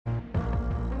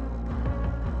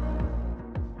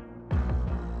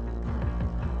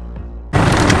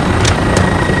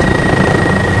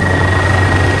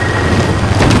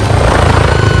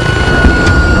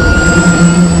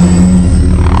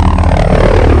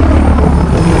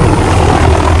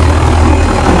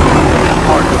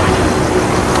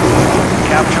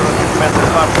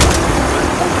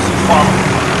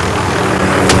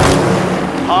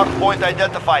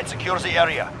identified. Secure the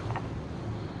area.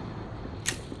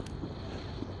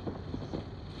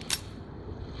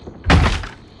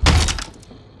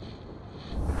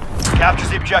 Capture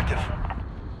the objective.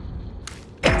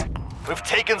 We've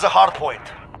taken the hard point.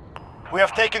 We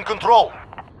have taken control.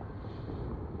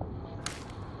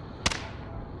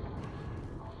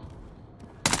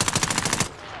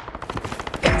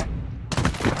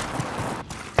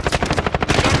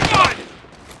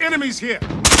 Enemies here!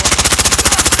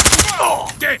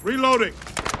 Dead! Reloading!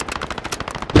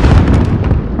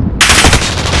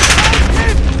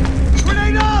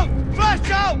 Grenade out! Flash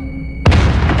out!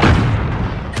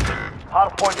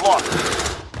 Hard point lost.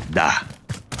 Da.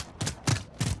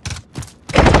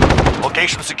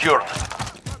 Location secured.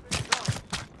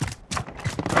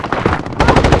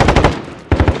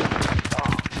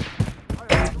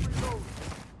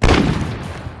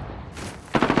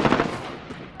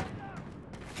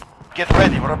 Get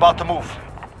ready, we're about to move.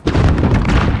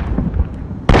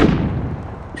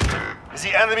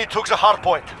 The enemy took the hard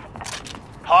point.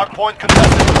 Hard point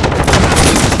contested.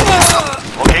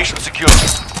 Location secured.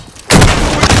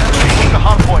 Taking the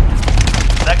hard point.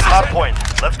 Next hard point.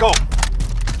 Let's go.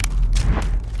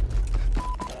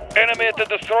 Enemy at the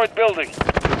destroyed building.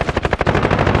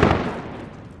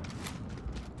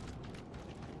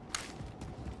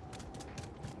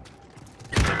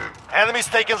 Enemy's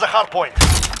taking the hard point.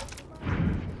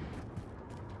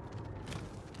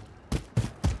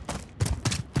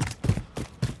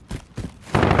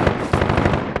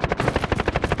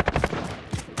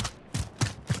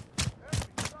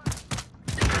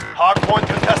 Hard point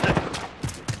contested.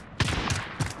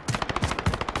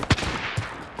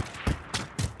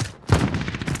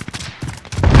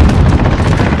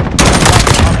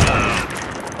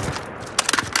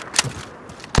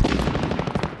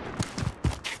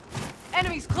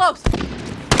 Enemies close!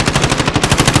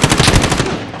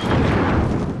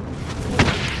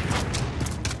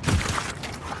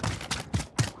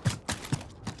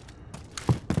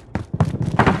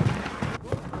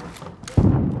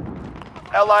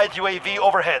 Allied UAV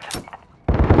overhead.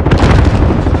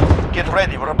 Get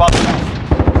ready, we're about to move.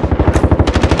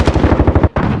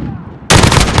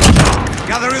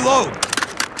 Gotta reload!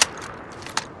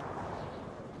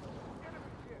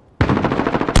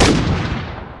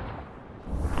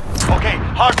 Okay,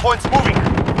 hard point's moving.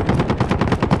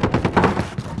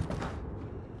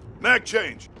 Mag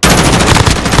change!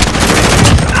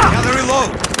 Gotta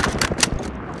reload!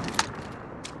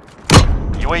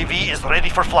 UAV is ready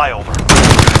for flyover.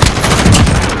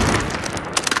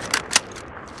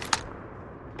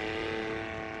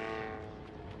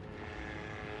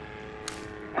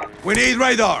 We need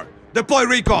radar! Deploy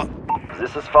recon!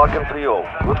 This is Falcon 3-0.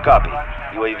 Good copy.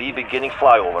 UAV beginning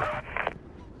flyover.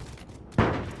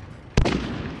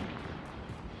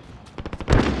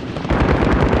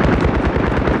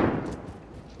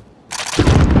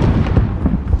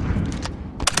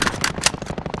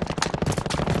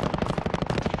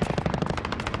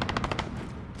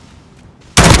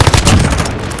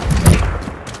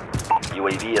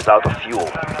 UAV is out of fuel.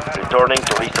 Returning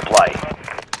to resupply.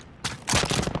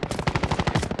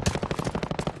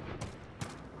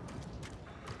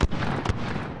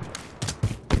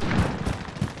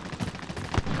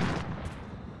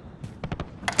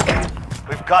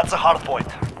 We've got the hard point.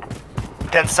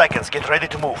 10 seconds, get ready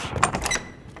to move.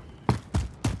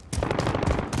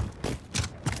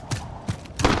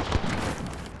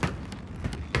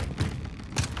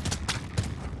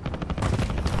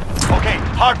 Okay,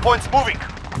 hard point's moving.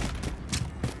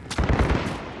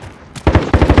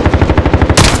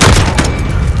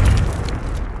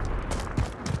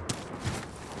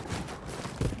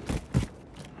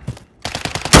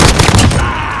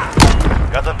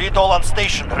 Got a VTOL on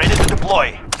station, ready to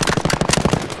deploy.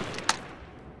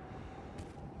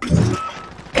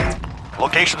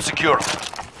 Location secured.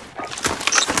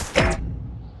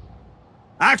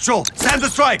 Actual! Send the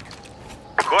strike!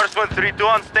 Horseman 3-2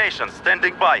 on station,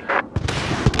 standing by.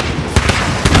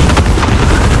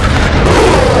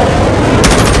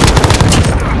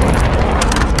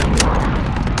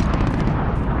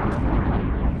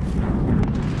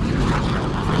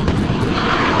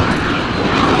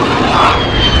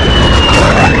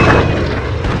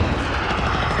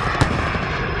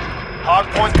 Hard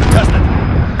point contested.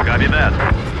 Copy that.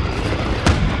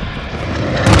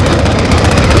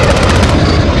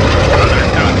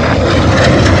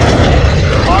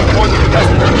 Hard point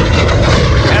contested.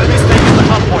 Enemy's taking the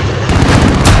hard point.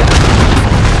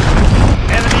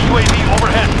 Enemy UAV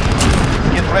overhead.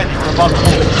 Get ready, we're about to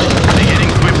move.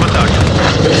 Beginning sweep production.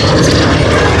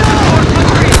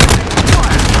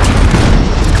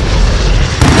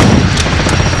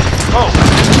 Go,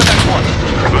 to the next one.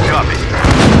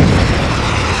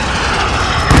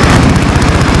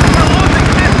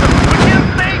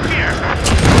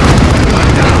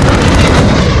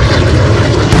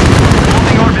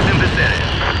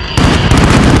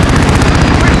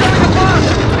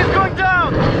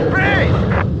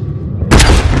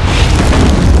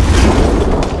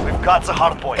 got the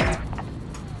hard point.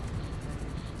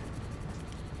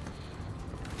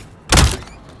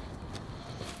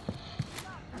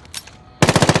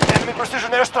 Enemy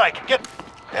precision airstrike. Get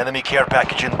enemy care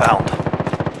package inbound.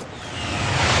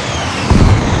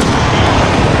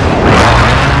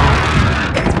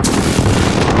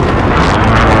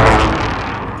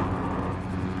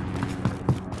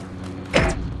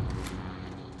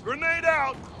 Grenade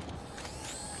out!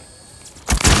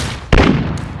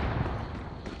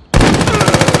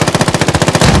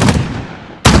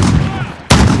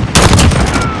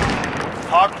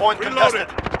 Hard point Reloaded.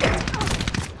 contested.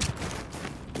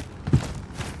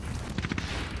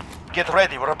 Get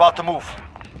ready, we're about to move.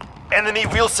 Enemy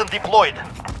Wilson deployed.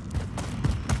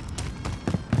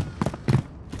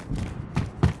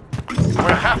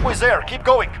 We're halfway there, keep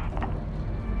going.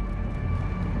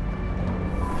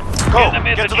 Go,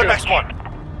 Enemy at get the to the next church. one.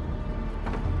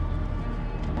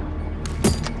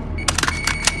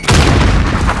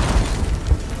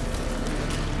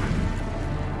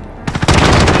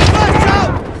 Flash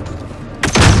out!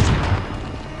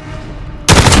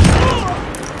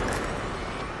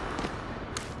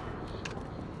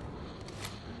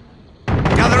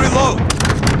 Gotta reload.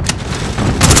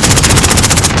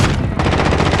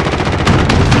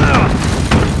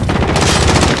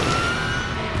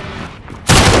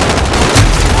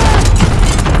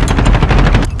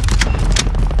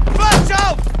 Flash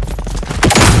out!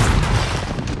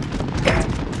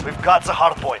 We've got the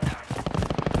hard point.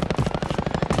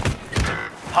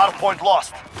 Hard point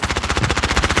lost.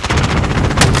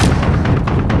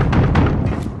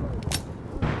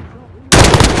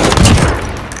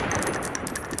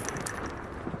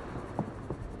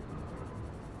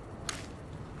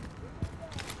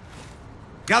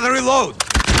 Gotta reload.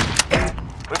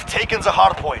 We've taken the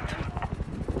hard point.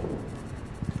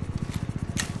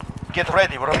 Get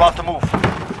ready, we're about to move.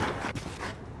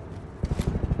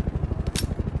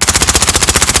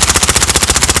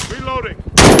 Reloading.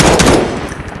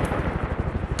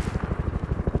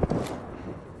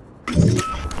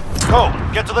 Go,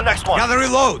 get to the next one. Gotta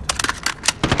reload.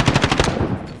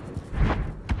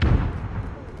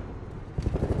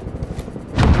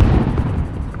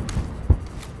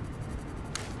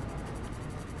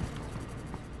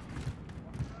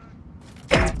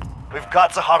 We've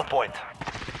got the hard point.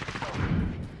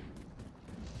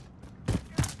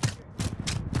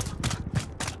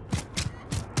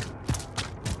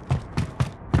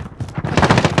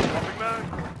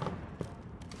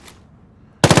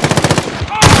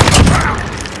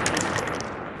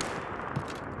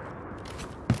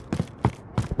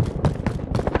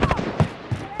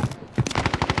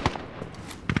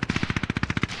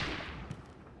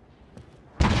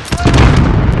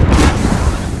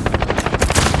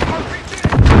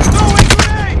 Throwing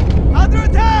grenade! Under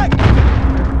attack!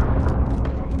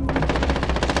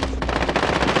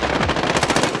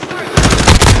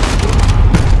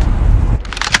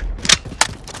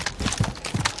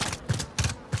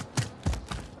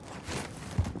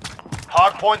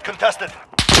 Hard point contested.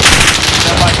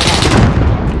 Stand by to move.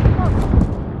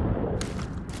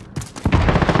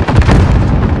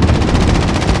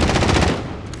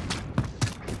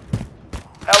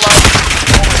 Allied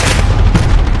overhead.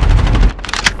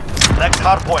 Next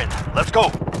hard point. Let's go.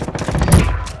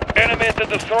 Enemy at the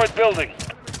destroyed building.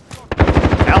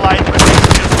 Allied precision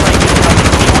airstrike incoming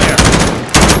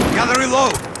from Gotta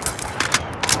reload.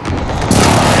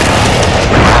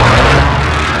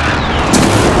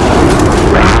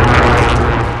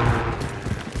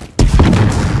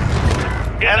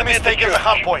 Enemies at the taking the church.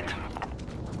 hard point.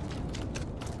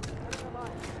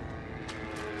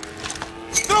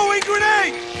 Throwing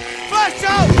grenade! Flash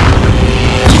out!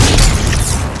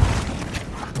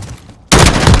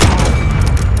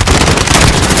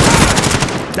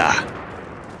 Da.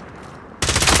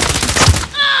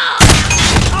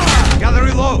 Gotta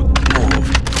reload. Move.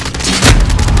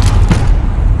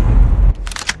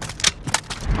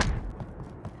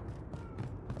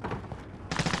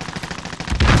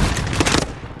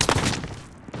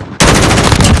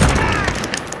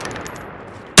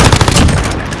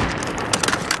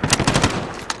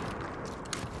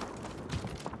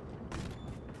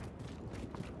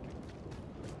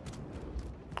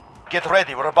 Get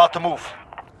ready, we're about to move.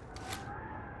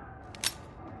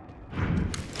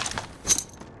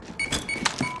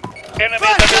 Enemy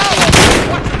at the building.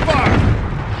 Watch the fire!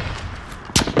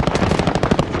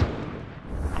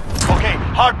 Okay,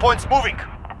 hard points moving.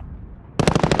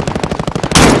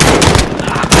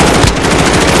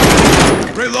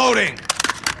 Reloading.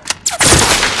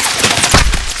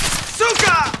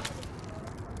 Suka!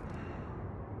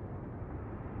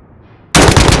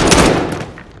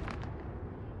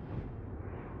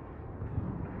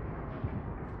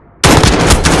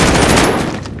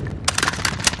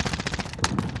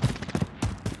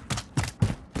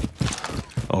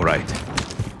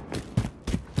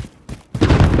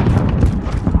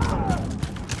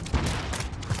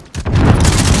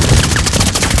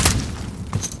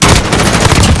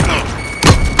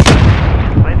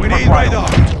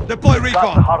 We got the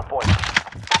recon. hard point.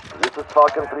 This is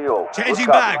Falcon 3-0. Changing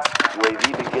Good copy. bags. UAV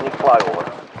beginning flyover.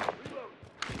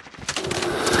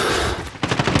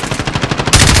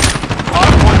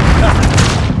 Hard point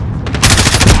contested.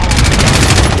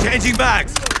 Changing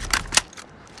bags.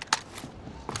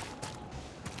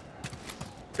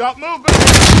 Got movement.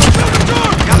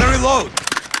 Gotta reload.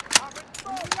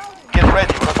 Get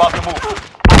ready, we're about to move.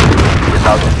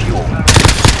 Without fuel.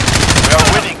 We are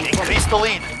winning. Increase the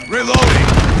lead. Reloading.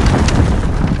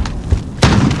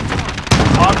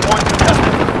 Hard point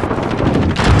contested.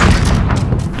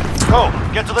 Go,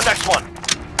 get to the next one.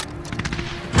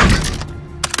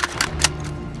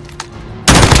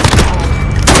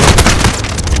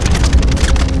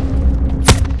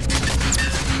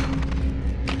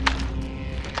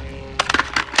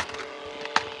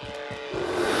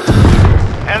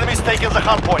 Enemies taking the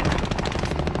hard point.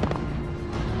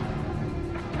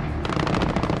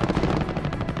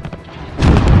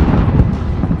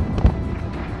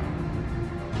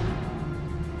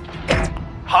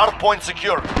 Hard point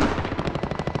secure.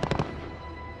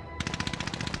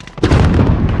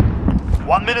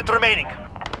 1 minute remaining.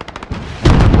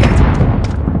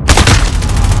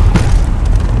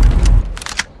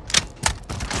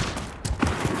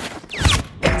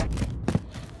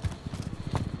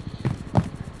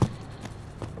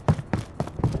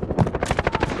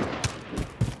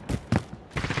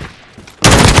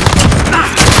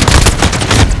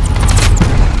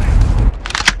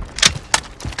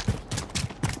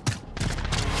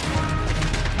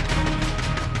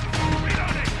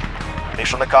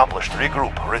 Mission accomplished.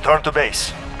 Regroup. Return to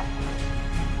base.